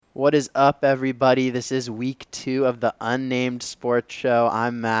What is up, everybody? This is week 2 of the Unnamed Sports Show.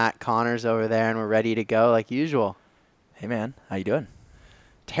 I'm Matt. Connor's over there, and we're ready to go like usual. Hey, man. How you doing?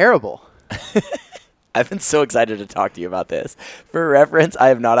 Terrible. I've been so excited to talk to you about this. For reference, I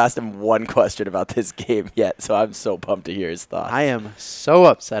have not asked him one question about this game yet, so I'm so pumped to hear his thoughts. I am so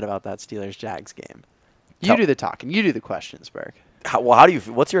upset about that Steelers-Jags game. You do the talking. You do the questions, Berg. How do you?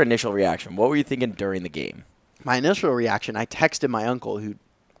 What's your initial reaction? What were you thinking during the game? My initial reaction, I texted my uncle who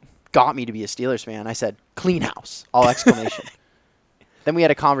got me to be a Steelers fan. I said, clean house, all exclamation. Then we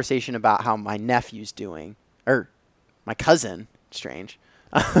had a conversation about how my nephew's doing, or my cousin, strange,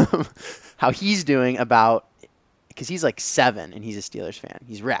 how he's doing about, because he's like 7 and he's a Steelers fan.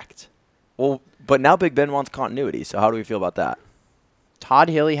 He's wrecked. Well, but now Big Ben wants continuity, so how do we feel about that? Todd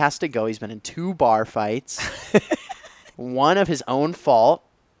Haley has to go. He's been in 2 bar fights. One of his own fault.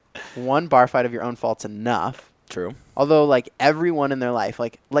 One bar fight of your own fault's enough. True. Although, like, everyone in their life,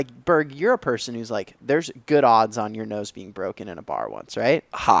 like Berg, you're a person who's like, there's good odds on your nose being broken in a bar once, right?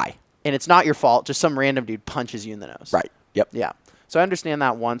 High. And it's not your fault. Just some random dude punches you in the nose. Right. Yep. Yeah. So I understand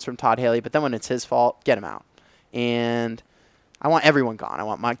that once from Todd Haley, but then when it's his fault, get him out. And I want everyone gone. I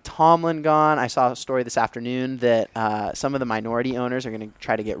want Mike Tomlin gone. I saw a story this afternoon that some of the minority owners are going to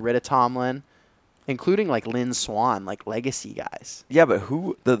try to get rid of Tomlin, including like Lynn Swann, like legacy guys. Yeah, but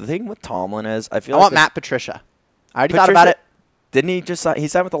who? The thing with Tomlin is, I feel I like want Matt Patricia. I already thought about it. Didn't he just sign? He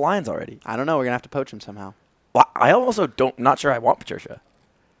signed with the Lions already. I don't know. We're going to have to poach him somehow. Well, I also not sure I want Patricia.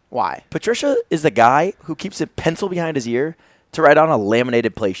 Why? Patricia is the guy who keeps a pencil behind his ear to write on a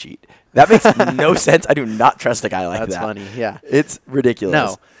laminated play sheet. That makes no sense. I do not trust a guy like that. That's funny, yeah. It's ridiculous.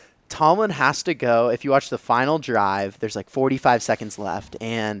 No. Tomlin has to go. If you watch the final drive, there's like 45 seconds left,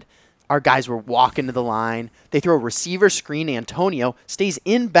 and our guys were walking to the line. They throw a receiver screen. Antonio stays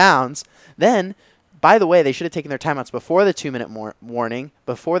in bounds. Then, by the way, they should have taken their timeouts before the 2-minute warning,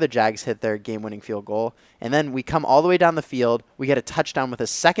 before the Jags hit their game-winning field goal. And then we come all the way down the field. We get a touchdown with a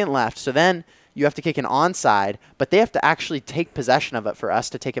second left. So then you have to kick an onside, but they have to actually take possession of it for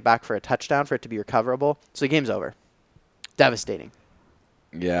us to take it back for a touchdown, for it to be recoverable. So the game's over. Devastating.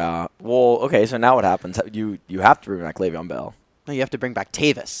 Yeah. Well, okay, so now what happens? You have to bring back Le'Veon Bell. No, you have to bring back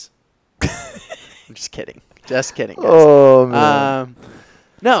Tavis. I'm just kidding. Just kidding, guys. Oh, man.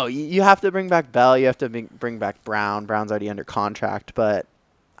 No, you have to bring back Bell. You have to bring back Brown. Brown's already under contract, but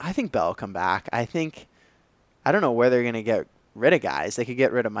I think Bell will come back. I don't know where they're going to get rid of guys. They could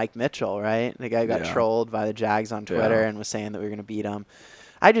get rid of Mike Mitchell, right? The guy who got trolled by the Jags on Twitter and was saying that we were going to beat him.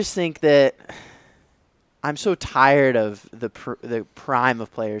 I just think that I'm so tired of the prime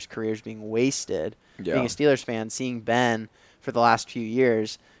of players' careers being wasted. Yeah. Being a Steelers fan, seeing Ben for the last few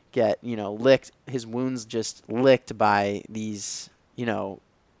years get, licked, his wounds just licked by these,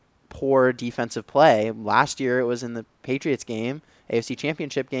 poor defensive play. Last year it was in the Patriots game, AFC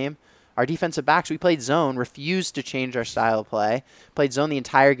Championship game. Our defensive backs, we played zone, refused to change our style of play, played zone the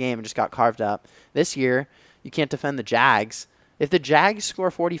entire game and just got carved up. This year, you can't defend the Jags. If the Jags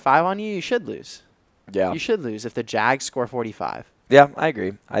score 45 on you, you should lose. Yeah. You should lose if the Jags score 45. Yeah, I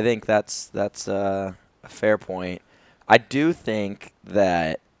agree. I think that's a fair point. I do think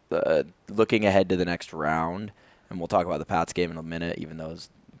that looking ahead to the next round, and we'll talk about the Pats game in a minute, even though it's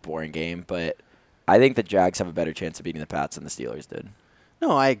a boring game, but I think the Jags have a better chance of beating the Pats than the Steelers did.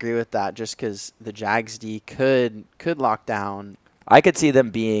 No, I agree with that, just because the Jags D could lock down. I could see them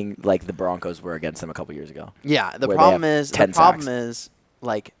being like the Broncos were against them a couple years ago. Yeah, the problem is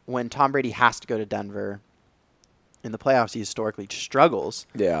like when Tom Brady has to go to Denver in the playoffs, he historically struggles.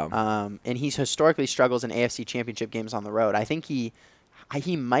 Yeah. And he historically struggles in AFC Championship games on the road. I think he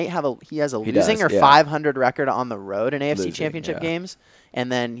has a losing or 500 record on the road in AFC Championship games,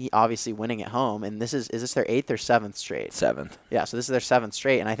 and then he obviously winning at home. And is this their 8th or 7th straight? 7th. Yeah, so this is their 7th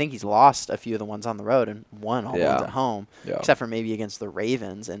straight, and I think he's lost a few of the ones on the road and won all the ones at home, except for maybe against the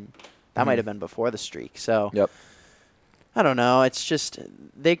Ravens, and that might have been before the streak. So I don't know. It's just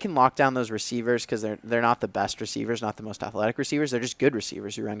they can lock down those receivers because they're not the best receivers, not the most athletic receivers. They're just good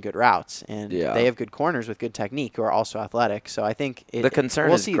receivers who run good routes, and they have good corners with good technique who are also athletic. So I think the concern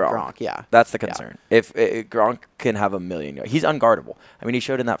we'll is see Gronk. Yeah, that's the concern. Yeah. If Gronk can have 1,000,000 yards, he's unguardable. I mean, he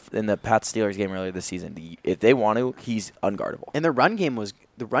showed in the Pats Steelers game earlier this season. If they want to, he's unguardable. And the run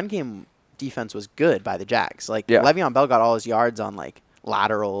game defense was good by the Jags. Like Le'Veon Bell got all his yards on like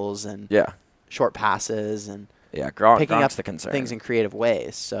laterals and short passes and. Yeah, picking Gronk's up the concern. Things in creative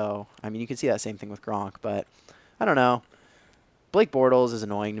ways. So, I mean, you can see that same thing with Gronk, but I don't know. Blake Bortles is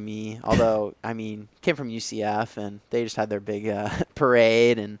annoying to me, although, I mean, came from UCF, and they just had their big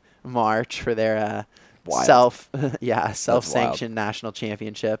parade and march for their self-sanctioned national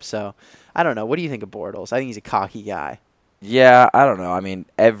championship. So, I don't know. What do you think of Bortles? I think he's a cocky guy. Yeah, I don't know. I mean,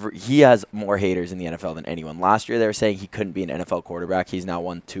 he has more haters in the NFL than anyone. Last year, they were saying he couldn't be an NFL quarterback. He's now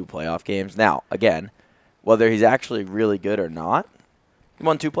won 2 playoff games. Now, again, whether he's actually really good or not, he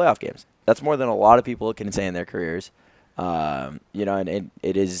won 2 playoff games. That's more than a lot of people can say in their careers. You know, and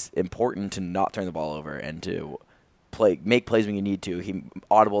it is important to not turn the ball over and to make plays when you need to. He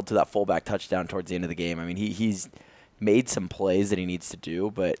audibled to that fullback touchdown towards the end of the game. I mean, he's made some plays that he needs to do,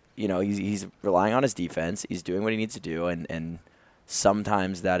 but you know he's relying on his defense. He's doing what he needs to do, and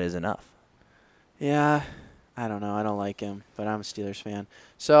sometimes that is enough. Yeah, I don't know. I don't like him, but I'm a Steelers fan.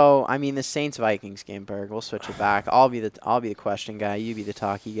 So I mean, the Saints-Vikings game, Berg. We'll switch it back. I'll be the question guy. You be the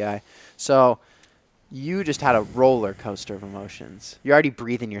talkie guy. So you just had a roller coaster of emotions. You're already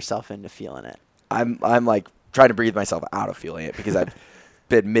breathing yourself into feeling it. I'm like trying to breathe myself out of feeling it because I've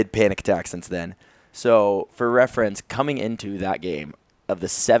been mid panic attack since then. So, for reference, coming into that game, of the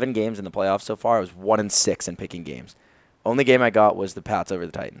 7 games in the playoffs so far, I was 1-6 in picking games. Only game I got was the Pats over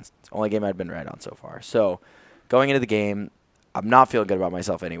the Titans. It's the only game I'd been right on so far. So, going into the game, I'm not feeling good about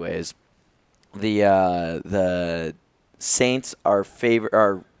myself anyways. The Saints are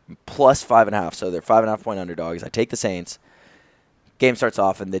plus 5.5, so they're 5.5-point underdogs. I take the Saints. Game starts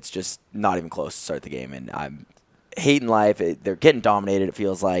off, and it's just not even close to start the game, and I'm hating life. They're getting dominated, it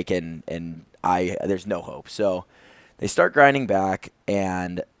feels like, and there's no hope. So they start grinding back,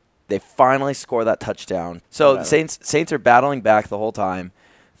 and they finally score that touchdown. So the Saints are battling back the whole time,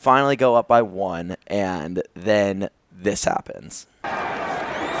 finally go up by 1, and then this happens. Gannon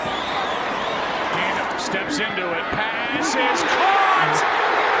steps into it. Pass is caught.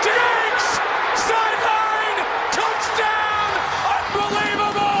 Diggs! Sideline! Touchdown!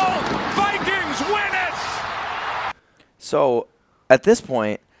 Unbelievable! Vikings win it! So at this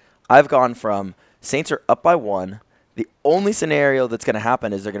point, I've gone from Saints are up by 1. The only scenario that's going to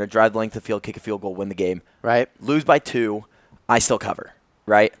happen is they're going to drive the length of the field, kick a field goal, win the game. Right. Lose by 2. I still cover.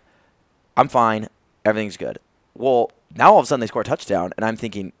 Right? I'm fine. Everything's good. Well, now all of a sudden they score a touchdown, and I'm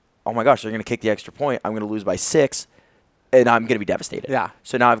thinking, oh my gosh, they're going to kick the extra point. I'm going to lose by 6, and I'm going to be devastated. Yeah.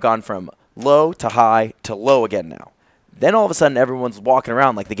 So now I've gone from low to high to low again now. Then all of a sudden everyone's walking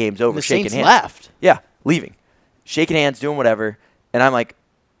around like the game's over, the shaking Saints hands. left. Yeah, leaving. Shaking hands, doing whatever. And I'm like,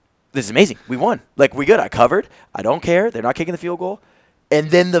 this is amazing. We won. Like, we good. I covered. I don't care. They're not kicking the field goal.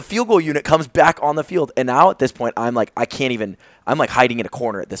 And then the field goal unit comes back on the field. And now at this point, I'm like, I'm like hiding in a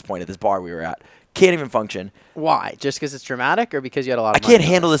corner at this point at this bar we were at. Can't even function. Why? Just because it's dramatic or because you had a lot of money? I can't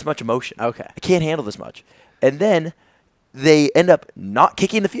handle this much emotion. Okay. I can't handle this much. And then they end up not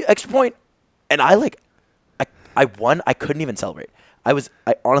kicking the extra point. And I won. I couldn't even celebrate. I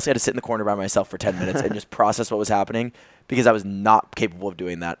honestly had to sit in the corner by myself for 10 minutes and just process what was happening because I was not capable of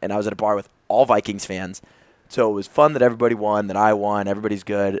doing that. And I was at a bar with all Vikings fans. So it was fun that everybody won, that I won, everybody's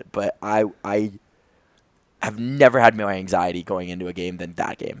good. But I have never had more anxiety going into a game than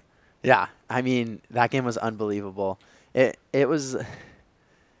that game. Yeah. I mean, that game was unbelievable. It was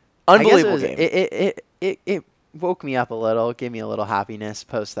unbelievable game. It woke me up a little, gave me a little happiness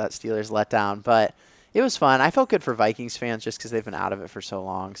post that Steelers letdown. But it was fun. I felt good for Vikings fans just because they've been out of it for so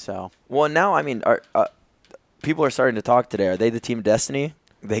long. So well, now I mean, people are starting to talk today. Are they the team of destiny?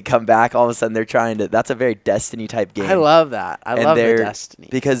 They come back all of a sudden. They're trying to. That's a very destiny type game. I love that. I love their destiny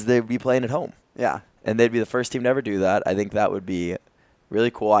because they'd be playing at home. Yeah, and they'd be the first team to ever do that. I think that would be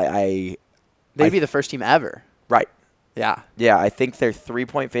really cool. They'd be the first team ever. Right. Yeah. Yeah. I think they're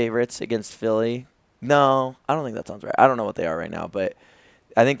 3-point favorites against Philly. No, I don't think that sounds right. I don't know what they are right now, but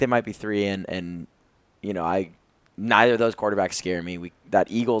I think they might be 3 and. You know, neither of those quarterbacks scare me. That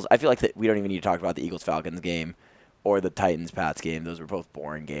Eagles, I feel like we don't even need to talk about the Eagles-Falcons game or the Titans-Pats game. Those were both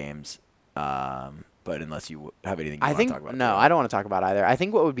boring games. But unless you have anything you want to talk about. No, I don't want to talk about either. I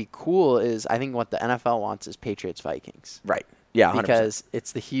think what would be cool is what the NFL wants is Patriots-Vikings. Right. Yeah, 100%. Because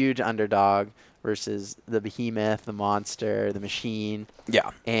it's the huge underdog versus the behemoth, the monster, the machine.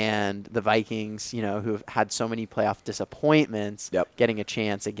 Yeah. And the Vikings, who have had so many playoff disappointments, getting a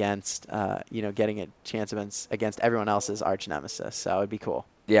chance against, against everyone else's arch nemesis. So it'd be cool.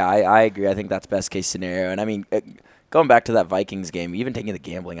 Yeah, I agree. I think that's best case scenario. And I mean, going back to that Vikings game, even taking the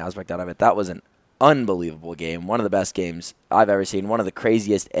gambling aspect out of it, that was an unbelievable game. One of the best games I've ever seen. One of the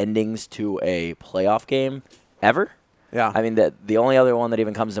craziest endings to a playoff game ever. Yeah. I mean, the only other one that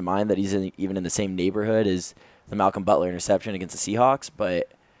even comes to mind that he's even in the same neighborhood is the Malcolm Butler interception against the Seahawks. But,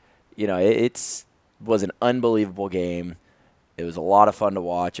 it was an unbelievable game. It was a lot of fun to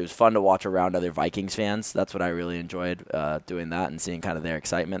watch. It was fun to watch around other Vikings fans. That's what I really enjoyed doing that and seeing kind of their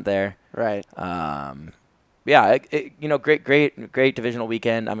excitement there. Right. Yeah, great divisional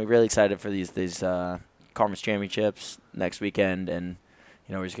weekend. I'm really excited for these conference championships next weekend, and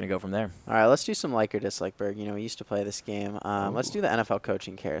we're just going to go from there. All right, let's do some like or dislike, Berg. We used to play this game. Let's do the NFL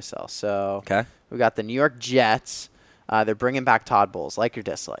coaching carousel. So we got the New York Jets. They're bringing back Todd Bowles. Like or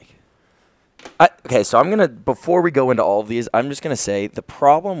dislike? Okay, so I'm going to, before we go into all of these, I'm just going to say the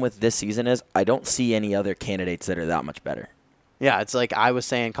problem with this season is I don't see any other candidates that are that much better. Yeah, it's like I was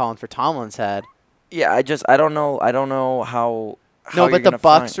saying calling for Tomlin's head. Yeah, I don't know how No, you're but the gonna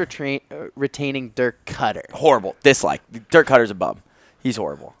Bucks find- retaining Dirk Cutter. Horrible. Dislike. Dirk Cutter's a bum. He's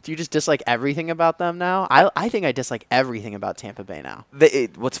horrible. Do you just dislike everything about them now? I think I dislike everything about Tampa Bay now.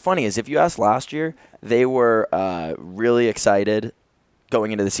 What's funny is if you asked last year, they were really excited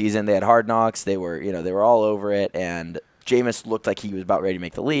going into the season. They had Hard Knocks. They were all over it, and Jameis looked like he was about ready to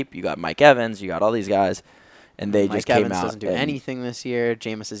make the leap. You got Mike Evans. You got all these guys, and they just came out. Mike Evans doesn't do anything this year.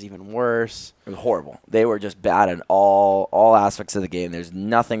 Jameis is even worse. It was horrible. They were just bad in all aspects of the game. There's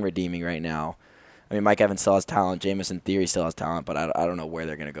nothing redeeming right now. I mean, Mike Evans still has talent. Jameis, in theory, still has talent, but I don't know where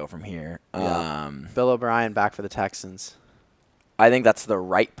they're going to go from here. Yeah. Bill O'Brien back for the Texans. I think that's the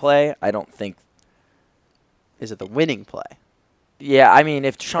right play. I don't think. Is it the winning play? Yeah, I mean,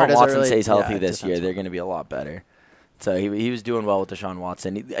 if Deshaun Watson really, stays healthy this year, they're going to be a lot better. So he was doing well with Deshaun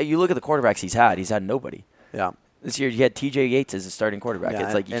Watson. You look at the quarterbacks he's had nobody. Yeah. This year, you had T.J. Yates as a starting quarterback. Yeah,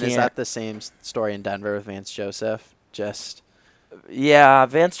 it's like is that the same story in Denver with Vance Joseph? Yeah,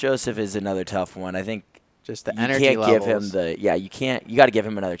 Vance Joseph is another tough one. I think just the you energy can't levels. give him you got to give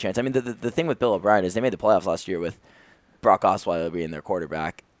him another chance. I mean, the thing with Bill O'Brien is they made the playoffs last year with Brock Osweiler being their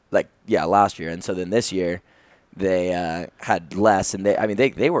quarterback. Last year, and so then this year they had less, and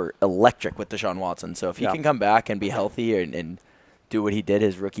they were electric with Deshaun Watson. So if he can come back and be healthy and do what he did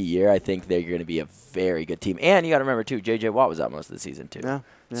his rookie year, I think they're going to be a very good team. And you got to remember too, J.J. Watt was out most of the season too. Yeah.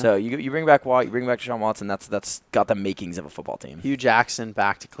 So you bring back Watt, you bring back Deshaun Watson. That's got the makings of a football team. Hugh Jackson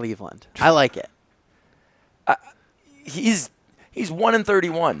back to Cleveland. I like it. He's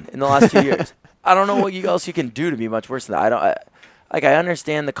 1-31 in the last 2 years. I don't know what else you can do to be much worse than that. I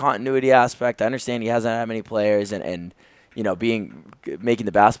understand the continuity aspect. I understand he hasn't had many players, and making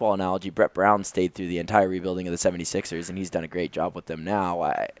the basketball analogy, Brett Brown stayed through the entire rebuilding of the 76ers, and he's done a great job with them now.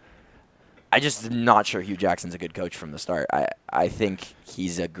 I just am not sure Hugh Jackson's a good coach from the start. I think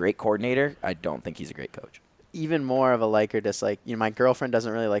he's a great coordinator. I don't think he's a great coach. Even more of a like or dislike. My girlfriend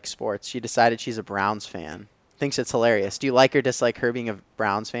doesn't really like sports. She decided she's a Browns fan. Thinks it's hilarious. Do you like or dislike her being a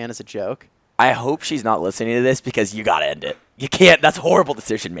Browns fan as a joke? I hope she's not listening to this because you got to end it. You can't. That's horrible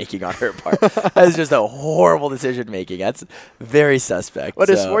decision-making on her part. That's just a horrible decision-making. That's very suspect. But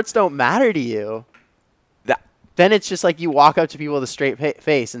if sports don't matter to you, then it's just like you walk up to people with a straight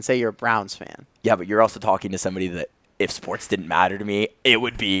face and say you're a Browns fan. Yeah, but you're also talking to somebody that if sports didn't matter to me, it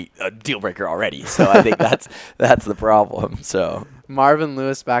would be a deal breaker already. So I think that's the problem. So Marvin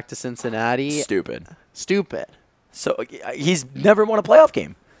Lewis back to Cincinnati. Stupid. So he's never won a playoff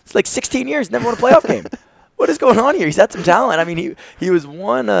game. It's like 16 years, never won a playoff game. What is going on here? He's had some talent. I mean, he was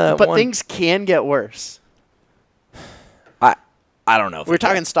one. But things can get worse. I don't know. We were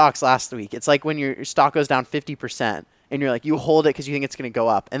talking stocks last week. It's like when your stock goes down 50%, and you're like, you hold it because you think it's going to go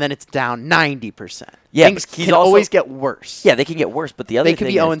up, and then it's down 90%. Yeah, things can always get worse. Yeah, they can get worse. But the other thing could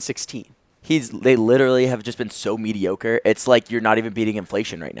be 0-16. They literally have just been so mediocre. It's like you're not even beating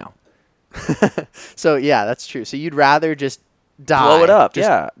inflation right now. So yeah, that's true. So you'd rather just die, blow it up,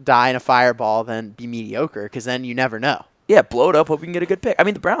 die in a fireball than be mediocre, because then you never know. Yeah, blow it up. Hope you can get a good pick. I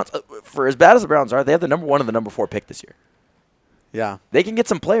mean, the Browns, for as bad as the Browns are, they have the number 1 and the number 4 pick this year. Yeah, they can get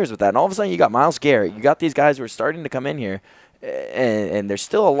some players with that, and all of a sudden you got Myles Garrett. You got these guys who are starting to come in here, and they're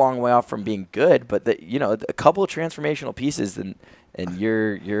still a long way off from being good. But a couple of transformational pieces, and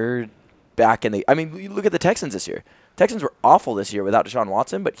you're back in the. I mean, you look at the Texans this year. Texans were awful this year without Deshaun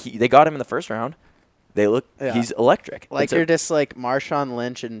Watson, but they got him in the first round. He's electric. You're just like Marshawn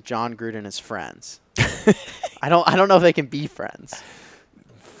Lynch and John Gruden as friends. I don't know if they can be friends.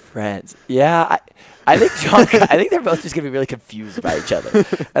 Friends, yeah. I think I think they're both just gonna be really confused by each other,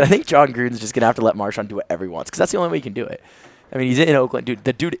 and I think John Gruden's just gonna have to let Marshawn do whatever he wants because that's the only way he can do it. I mean, he's in Oakland, dude.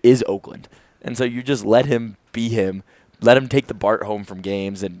 The dude is Oakland, and so you just let him be him, let him take the BART home from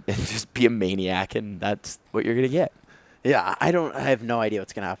games, and just be a maniac, and that's what you're gonna get. Yeah, I have no idea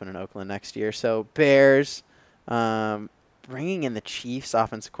what's gonna happen in Oakland next year. So Bears, bringing in the Chiefs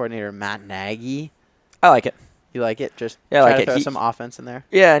offensive coordinator Matt Nagy. I like it. You like it? Just try to throw some offense in there.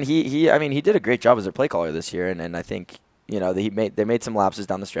 Yeah, and he did a great job as their play caller this year, and I think they made some lapses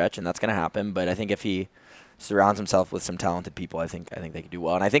down the stretch, and that's going to happen. But I think if he surrounds himself with some talented people, I think they could do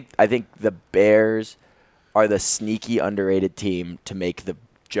well. And I think the Bears are the sneaky underrated team to make the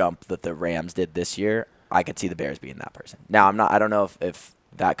jump that the Rams did this year. I could see the Bears being that person. Now I don't know if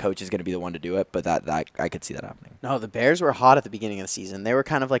that coach is going to be the one to do it, but that I could see that happening. No, the Bears were hot at the beginning of the season. They were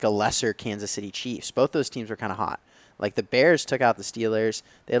kind of like a lesser Kansas City Chiefs. Both those teams were kind of hot. Like the Bears took out the Steelers.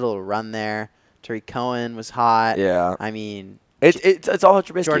 They had a little run there. Tariq Cohen was hot. Yeah. I mean, it's all how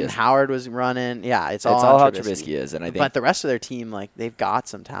Trubisky Jordan is. Howard was running. Yeah, it's all how how Trubisky is, and I think. But the rest of their team, like they've got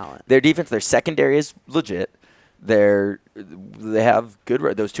some talent. Their defense, their secondary is legit. They have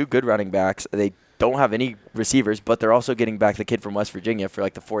those 2 good running backs. They don't have any receivers, but they're also getting back the kid from West Virginia for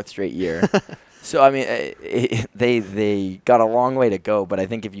like the 4th straight year. So, I mean, they got a long way to go, but I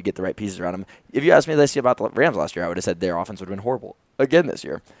think if you get the right pieces around them. If you asked me this about the Rams last year, I would have said their offense would have been horrible again this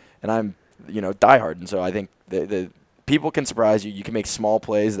year. And I'm, diehard, and so I think the people can surprise you. You can make small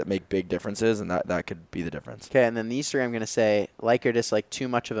plays that make big differences, and that could be the difference. Okay, and then these 3 I'm going to say, like or dislike, too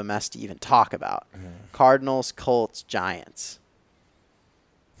much of a mess to even talk about. Cardinals, Colts, Giants.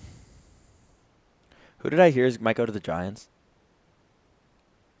 Who did I hear might go to the Giants?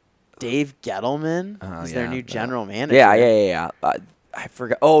 Dave Gettleman is their new general manager. Yeah. I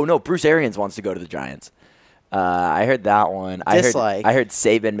forgot. Oh, no, Bruce Arians wants to go to the Giants. I heard that one. Dislike. I heard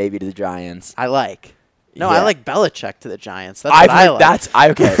Saban maybe to the Giants. I like. No, Yeah. I like Belichick to the Giants. That's what I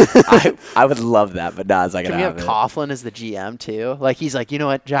like. Okay. I would love that, but no, it's not Can going we to have happen. Coughlin as the GM too? Like he's like, you know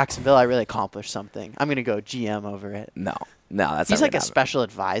what, Jacksonville, I really accomplished something. I'm gonna go GM over it. No, that's He's not like gonna a happen. special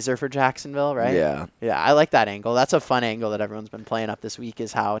advisor for Jacksonville, right? Yeah. Yeah, I like that angle. That's a fun angle that everyone's been playing up this week.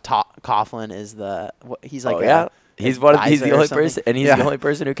 Is how Coughlin is he's like He's the advisor or only something. person, and he's the only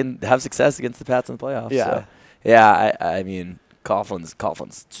person who can have success against the Pats in the playoffs. Yeah. So. Yeah. I mean,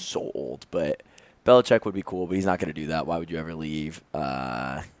 Coughlin's so old, but Belichick would be cool, but he's not going to do that. Why would you ever leave?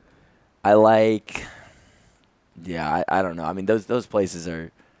 I like. Yeah, I don't know. I mean, those places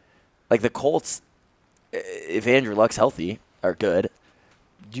are like the Colts. If Andrew Luck's healthy, are good.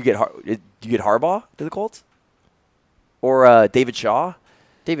 Do you get Harbaugh to the Colts, or David Shaw?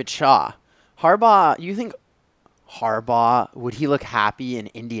 David Shaw, Harbaugh. You think Harbaugh would he look happy in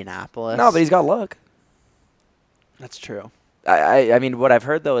Indianapolis? No, but he's got Luck. That's true. I mean, what I've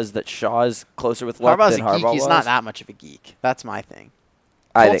heard though is that Shaw is closer with Luck Harbaugh's than a geek. Harbaugh He's was. not that much of a geek. That's my thing.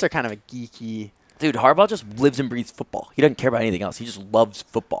 I Colts think- are kind of a geeky. Dude, Harbaugh just lives and breathes football. He doesn't care about anything else. He just loves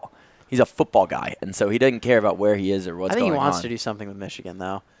football. He's a football guy, and so he doesn't care about where he is or what's I think going he wants on. to do something with Michigan,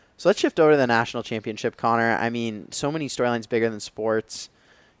 though. So let's shift over to the national championship, Connor. I mean, so many storylines bigger than sports.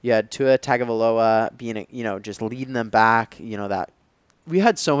 You had Tua Tagovailoa being, just leading them back. That we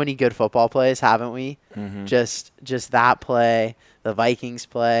had so many good football plays, haven't we? Mm-hmm. Just that play, the Vikings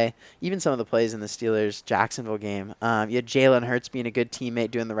play, even some of the plays in the Steelers-Jacksonville game. You had Jalen Hurts being a good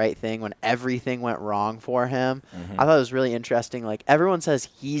teammate, doing the right thing when everything went wrong for him. Mm-hmm. I thought it was really interesting. Like, everyone says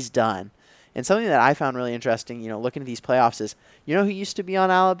he's done. And something that I found really interesting, looking at these playoffs is, who used to be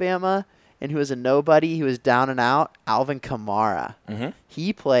on Alabama and who was a nobody, who was down and out? Alvin Kamara. Mm-hmm.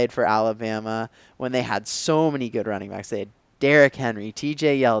 He played for Alabama when they had so many good running backs. They had Derrick Henry,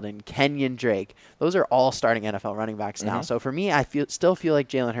 T.J. Yeldon, Kenyon Drake. Those are all starting NFL running backs now. Mm-hmm. So for me, I still feel like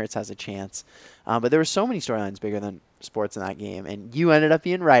Jalen Hurts has a chance. But there were so many storylines bigger than sports in that game. And you ended up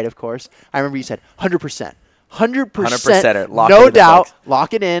being right, of course. I remember you said 100%. 100%. Lock No it in the doubt. books.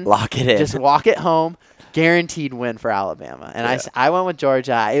 Lock it in. Lock it in. Just walk it home. Guaranteed win for Alabama. And I went with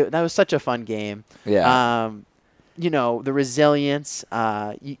Georgia. That was such a fun game. Yeah. The resilience,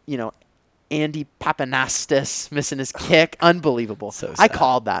 Andy Papanastis missing his kick. Unbelievable. So I sad.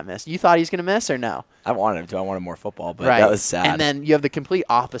 called that miss. You thought he was going to miss or no? I wanted him to. I wanted more football, but Right. that was sad. And then you have the complete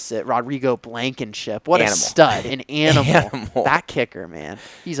opposite, Rodrigo Blankenship. What Animal. a stud. An animal. Animal. That kicker, man.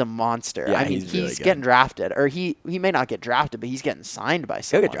 He's a monster. Yeah, I mean, he's really good. getting drafted. Or he may not get drafted, but he's getting signed by he'll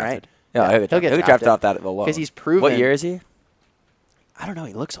someone, get drafted. right? Yeah, he'll get drafted off that alone. Because he's proven. What year is he? I don't know.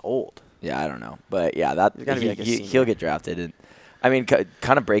 He looks old. Yeah, I don't know, but yeah, He's gotta be like a senior. he'll get drafted. And I mean,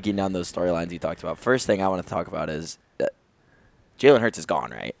 kind of breaking down those storylines you talked about. First thing I want to talk about is that Jalen Hurts is gone,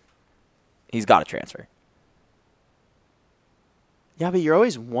 right? He's got to transfer. Yeah, but you're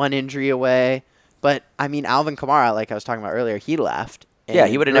always one injury away. But, I mean, Alvin Kamara, like I was talking about earlier, he left. Yeah,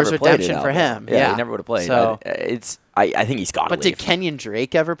 he would have never played. redemption for him. Yeah, he never would have played. So, I think he's got to but leave. did Kenyon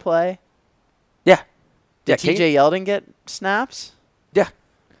Drake ever play? Yeah. Did T.J. Yeldon get snaps? Yeah.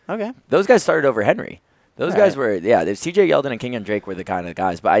 Okay. Those guys started over Henry. Those All guys right. were, there's T.J. Yeldon and Kenyon Drake were the kind of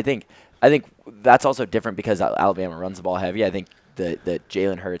guys. But I think that's also different because Alabama runs the ball heavy. I think that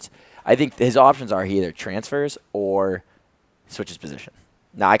Jalen Hurts, I think his options are he either transfers or switches position.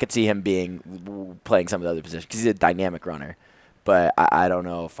 Now, I could see him playing some of the other positions because he's a dynamic runner. But I don't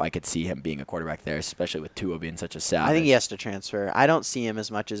know if I could see him being a quarterback there, especially with Tua being such a savage. I think he has to transfer. I don't see him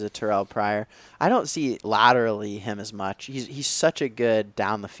as much as a Terrell Pryor. I don't see laterally him as much. He's such a good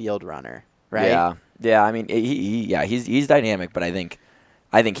down the field runner, right? Yeah. I mean, he's dynamic, but I think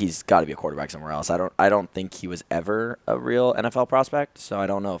I think he's got to be a quarterback somewhere else. I don't think he was ever a real NFL prospect, so I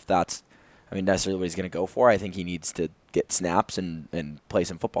don't know if that's necessarily what he's going to go for. I think he needs to get snaps and play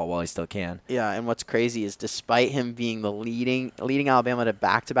some football while he still can. Yeah, and what's crazy is despite him being the leading Alabama to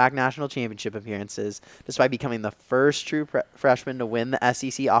back-to-back national championship appearances, despite becoming the first true freshman to win the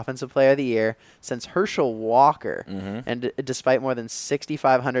SEC Offensive Player of the Year since Herschel Walker, and despite more than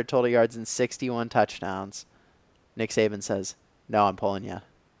 6,500 total yards and 61 touchdowns, Nick Saban says, "No, I'm pulling you."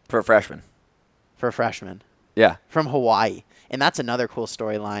 For a freshman. For a freshman. Yeah. From Hawaii. And that's another cool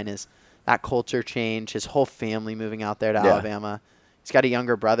storyline is that culture change, his whole family moving out there to Alabama. He's got a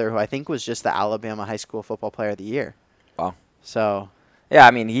younger brother who I think was just the Alabama High School Football Player of the Year. Wow. So. Yeah,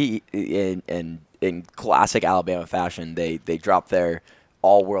 I mean, he in classic Alabama fashion, they drop their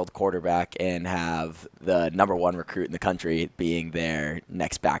all-world quarterback and have the number one recruit in the country being their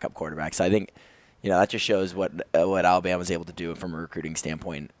next backup quarterback. So I think, that just shows what Alabama's able to do from a recruiting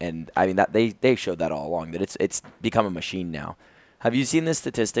standpoint. And I mean that they showed that all along, that it's become a machine now. Have you seen this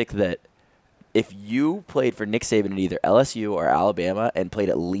statistic that if you played for Nick Saban at either LSU or Alabama and played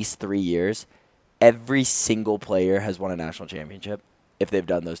at least 3 years, every single player has won a national championship if they've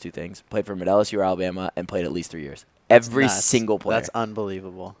done those two things? Played for him at LSU or Alabama and played at least 3 years. Every single player. That's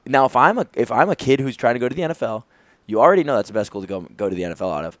unbelievable. Now, if I'm a kid who's trying to go to the NFL, you already know that's the best school to go to the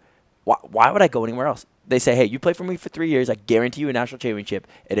NFL out of. Why would I go anywhere else? They say, hey, you play for me for 3 years, I guarantee you a national championship,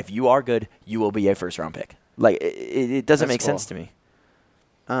 and if you are good, you will be a first-round pick. Like, it doesn't make sense to me.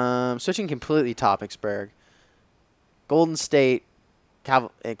 Switching completely topics, Berg. Golden State,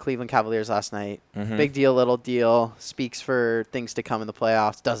 Cleveland Cavaliers last night. Mm-hmm. Big deal, little deal. Speaks for things to come in the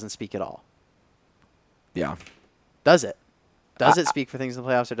playoffs. Doesn't speak at all. Yeah. Does it? Does it speak for things in the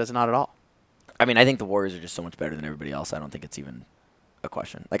playoffs or does it not at all? I mean, I think the Warriors are just so much better than everybody else. I don't think it's even a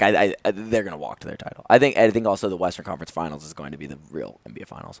question. Like, I they're going to walk to their title. I think also the Western Conference Finals is going to be the real NBA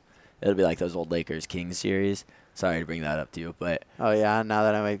Finals. It'll be like those old Lakers-Kings series. Sorry to bring that up to you, but... Oh, yeah, now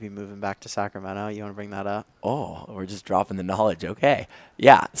that I might be moving back to Sacramento, you want to bring that up? Oh, we're just dropping the knowledge. Okay.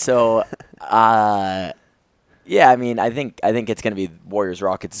 Yeah, so, I mean, I think it's going to be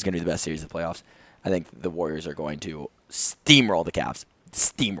Warriors-Rockets is going to be the best series of the playoffs. I think the Warriors are going to steamroll the Cavs.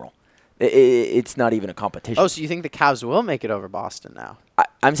 Steamroll. It's not even a competition. Oh, so you think the Cavs will make it over Boston now?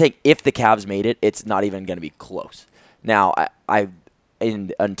 I'm saying if the Cavs made it, it's not even going to be close. Now,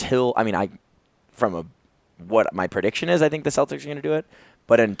 what my prediction is, I think the Celtics are going to do it.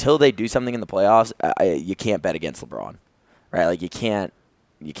 But until they do something in the playoffs, you can't bet against LeBron, right? Like you can't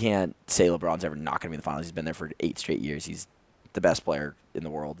say LeBron's ever not going to be in the finals. He's been there for 8 straight years. He's the best player in the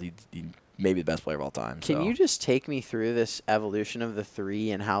world. He maybe the best player of all time. Can you just take me through this evolution of the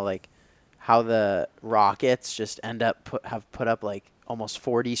three and how the Rockets just have put up like almost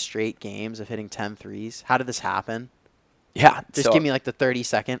 40 straight games of hitting 10 threes? How did this happen? Yeah, just give me like the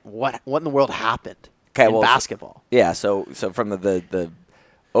 30-second. What in the world happened in basketball? So from the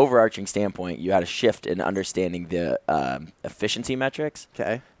overarching standpoint, you had a shift in understanding the efficiency metrics.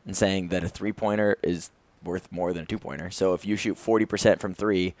 Okay. And saying that a 3-pointer is worth more than a 2-pointer. So if you shoot 40% from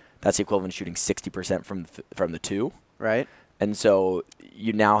 3, that's the equivalent to shooting 60% from the 2. Right. And so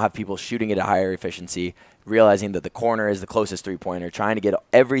you now have people shooting at a higher efficiency, realizing that the corner is the closest 3-pointer, trying to get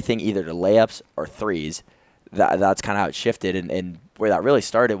everything either to layups or threes. That's kind of how it shifted. And where that really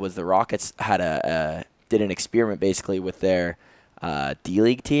started was the Rockets did an experiment basically with their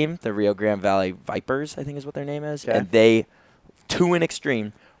D-League team, the Rio Grande Valley Vipers, I think is what their name is. Okay. And they, to an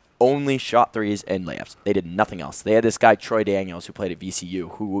extreme, only shot threes and layups. They did nothing else. They had this guy, Troy Daniels, who played at VCU,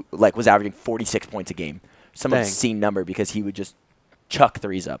 who was averaging 46 points a game. Some obscene number because he would just chuck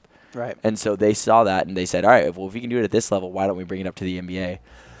threes up. Right. And so they saw that and they said, all right, well, if we can do it at this level, why don't we bring it up to the NBA?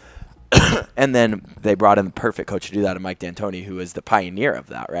 And then they brought in the perfect coach to do that, Mike D'Antoni, who is the pioneer of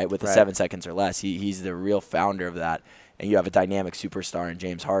that, right? With the 7 seconds or less. He's the real founder of that. And you have a dynamic superstar in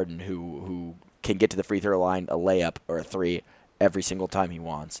James Harden who can get to the free throw line, a layup or a 3 every single time he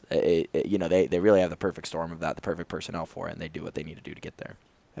wants. They really have the perfect storm of that, the perfect personnel for it, and they do what they need to do to get there.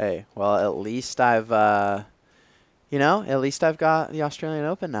 Hey, well, at least I've got the Australian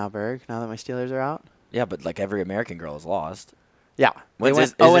Open now, Berg, now that my Steelers are out. Yeah, but like every American girl is lost. Yeah. They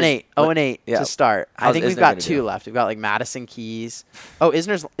went 0-8 to start. I think we've got 2 left. We've got like Madison Keys. Oh,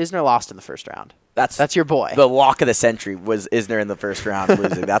 Isner lost in the first round. That's your boy. The walk of the century was Isner in the first round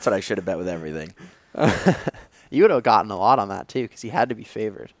losing. That's what I should have bet with everything. You would have gotten a lot on that too because he had to be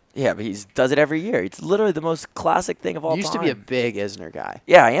favored. Yeah, but he does it every year. It's literally the most classic thing of all time. You used to be a big Isner guy.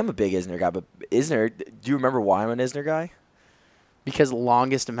 Yeah, I am a big Isner guy, but Isner, do you remember why I'm an Isner guy? Because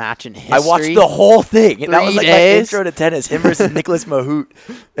longest match in history. I watched the whole thing. And that was like my days? intro to tennis, him versus Nicholas Mahut.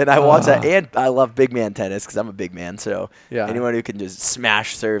 And I watched that. And I love big man tennis because I'm a big man. So anyone who can just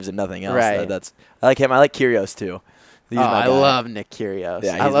smash serves and nothing else. Right. I like him. I like Kyrgios too. I love Nick Kyrgios.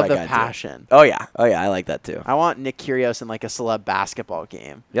 Yeah, I love the guy passion. Too. Oh, yeah. I like that too. I want Nick Kyrgios in like a celeb basketball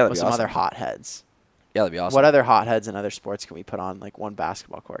game with some other hotheads. Yeah, that'd be awesome. What other hotheads in other sports can we put on like one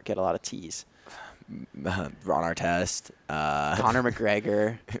basketball court? Get a lot of tees. Ron Artest, Conor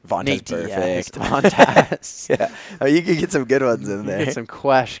McGregor, Vontaze Perfect, Vontaze. Yeah, you can get some good ones in there. Get some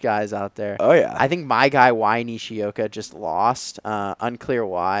Quesh guys out there. Oh yeah, I think my guy Y Nishioka just lost. Unclear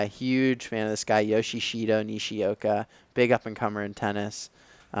why. Huge fan of this guy Yoshihito Nishioka. Big up and comer in tennis.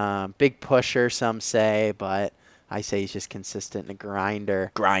 Big pusher, some say, but I say he's just consistent and a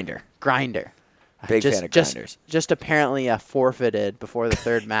grinder. Grinder. Big fan of grinders. Just apparently forfeited before the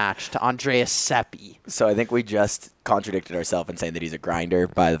third match to Andreas Seppi. So I think we just contradicted ourselves in saying that he's a grinder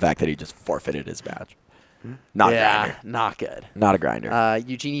by the fact that he just forfeited his match. Not a grinder. Not good. Not a grinder.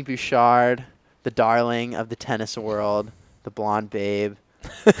 Eugenie Bouchard, the darling of the tennis world, the blonde babe.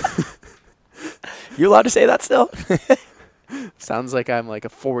 You allowed to say that still? Sounds like I'm like a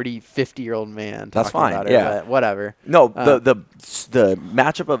 40, 50-year-old man. That's fine. About her, yeah, but whatever. No, the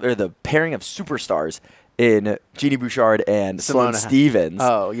matchup or the pairing of superstars in Jeannie Bouchard and Sloane Stephens.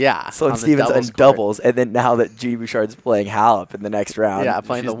 Oh yeah, Sloane Stephens and doubles, and then now that Jeannie Bouchard's playing Halep in the next round. Yeah,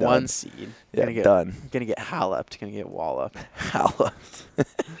 playing the done. 1 seed. Yeah, done. Gonna get Halep. Gonna get walloped. Halep.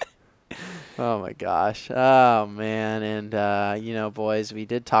 Oh my gosh. Oh man. And boys, we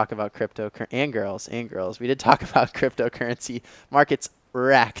did talk about and girls. We did talk about cryptocurrency markets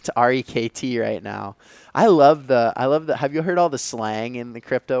wrecked. REKT right now. I love the. Have you heard all the slang in the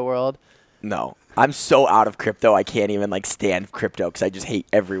crypto world? No, I'm so out of crypto. I can't even stand crypto because I just hate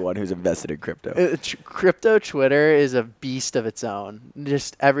everyone who's invested in crypto. Crypto Twitter is a beast of its own.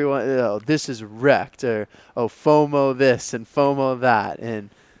 Just everyone. This is wrecked, or FOMO this and FOMO that,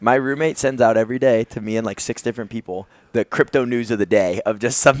 and. My roommate sends out every day to me and like 6 different people the crypto news of the day of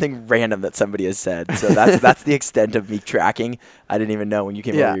just something random that somebody has said. So that's the extent of me tracking. I didn't even know when you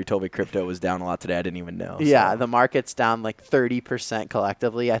came over. You told me crypto was down a lot today. I didn't even know. Yeah, the market's down like 30%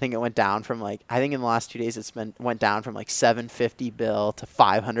 collectively. I think it went down from in the last 2 days went down from like 750 bill to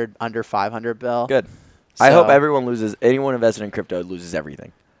 500 under 500 bill. Good. So, I hope anyone invested in crypto loses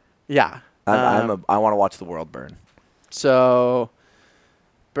everything. Yeah. I want to watch the world burn. So.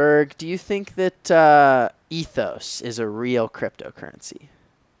 Berg, do you think that Ethos is a real cryptocurrency?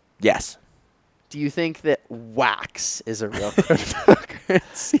 Yes. Do you think that Wax is a real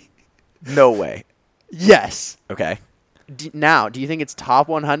cryptocurrency? No way. Yes. Okay. Now, do you think it's top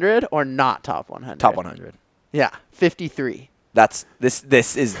 100 or not top 100? Top 100. Yeah, 53. This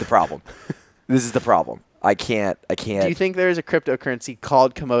is the problem. This is the problem. I can't. Do you think there is a cryptocurrency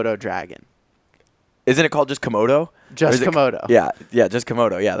called Komodo Dragon? Isn't it called just Komodo? Just Komodo. Yeah, just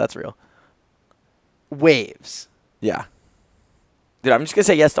Komodo. Yeah, that's real. Waves. Yeah. Dude, I'm just going to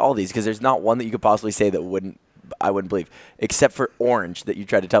say yes to all these because there's not one that you could possibly say that I wouldn't believe, except for Orange that you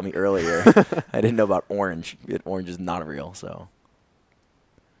tried to tell me earlier. I didn't know about Orange. Orange is not real, so.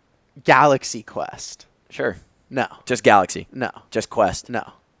 Galaxy Quest. Sure. No. Just Galaxy. No. Just Quest.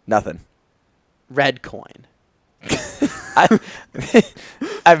 No. Nothing. Red Coin. I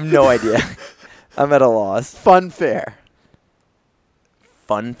have no idea. I'm at a loss. Fun Fair.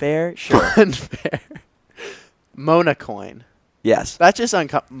 Fun Fair? Sure. Fun Fair. Mona Coin. Yes. That's just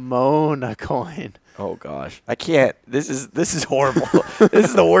Mona Coin. Oh gosh. I can't. This is horrible. This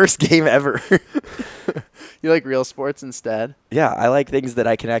is the worst game ever. You like real sports instead? Yeah, I like things that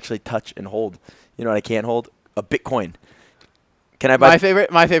I can actually touch and hold. You know what I can't hold? A Bitcoin. Can I buy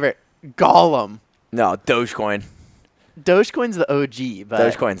My favorite Gollum. No, Dogecoin. Dogecoin's the OG, but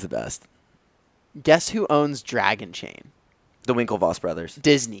Dogecoin's the best. Guess who owns Dragon Chain? The Winklevoss brothers.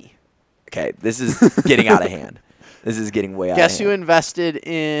 Disney. Okay, this is getting out of hand. This is getting way out of hand. Guess who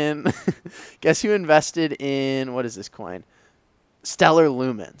invested in what is this coin? Stellar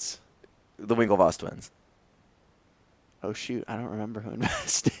Lumens. The Winklevoss twins. Oh shoot, I don't remember who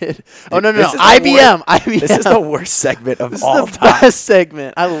invested. Oh no, IBM. IBM. This is the worst segment of all time. This is the best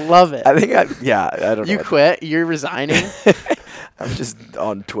segment. I love it. I don't know. You quit? You're resigning? I'm just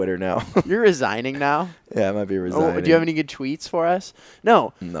on Twitter now. You're resigning now? Yeah, I might be resigning. Oh, do you have any good tweets for us?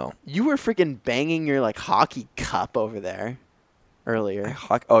 No. You were freaking banging your hockey cup over there earlier.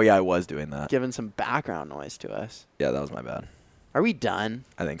 Oh yeah, I was doing that. Giving some background noise to us. Yeah, that was my bad. Are we done?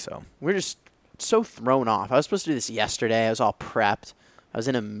 I think so. We're just so thrown off. I was supposed to do this yesterday. I was all prepped. I was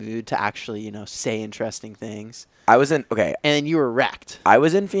in a mood to actually, say interesting things. Okay. And then you were wrecked. I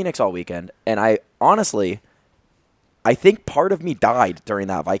was in Phoenix all weekend, and I honestly, I think part of me died during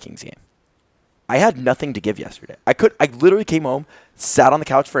that Vikings game. I had nothing to give yesterday. I literally came home, sat on the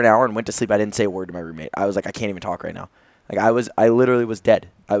couch for an hour, and went to sleep. I didn't say a word to my roommate. I was like, I can't even talk right now. Like I literally was dead.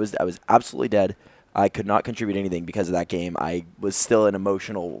 I was absolutely dead. I could not contribute anything because of that game. I was still an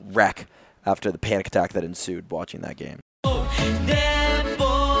emotional wreck after the panic attack that ensued watching that game.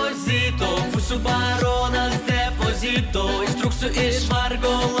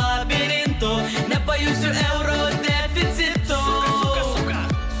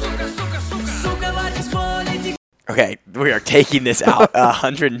 Okay, we are taking this out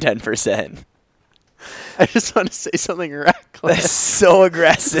 110%. I just want to say something reckless. That's so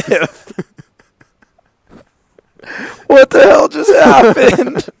aggressive. What the hell just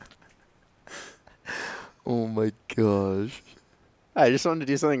happened? Oh my gosh. I just wanted to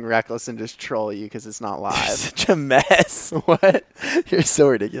do something reckless and just troll you because it's not You're live. such a mess. What? You're so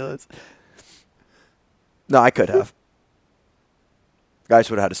ridiculous. No, I could have. Guys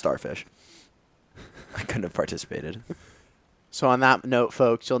would have had a starfish. I couldn't have participated. So on that note,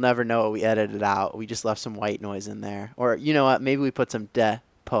 folks, you'll never know what we edited out. We just left some white noise in there. Or you know what? Maybe we put some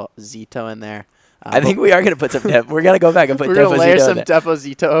Deposito in there. I think we are going to put some we're going to go back and put we're going to layer some in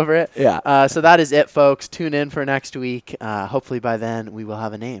Deposito over it. Yeah. So that is it, folks. Tune in for next week. Hopefully by then we will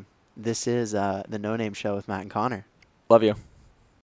have a name. This is the No Name Show with Matt and Connor. Love you.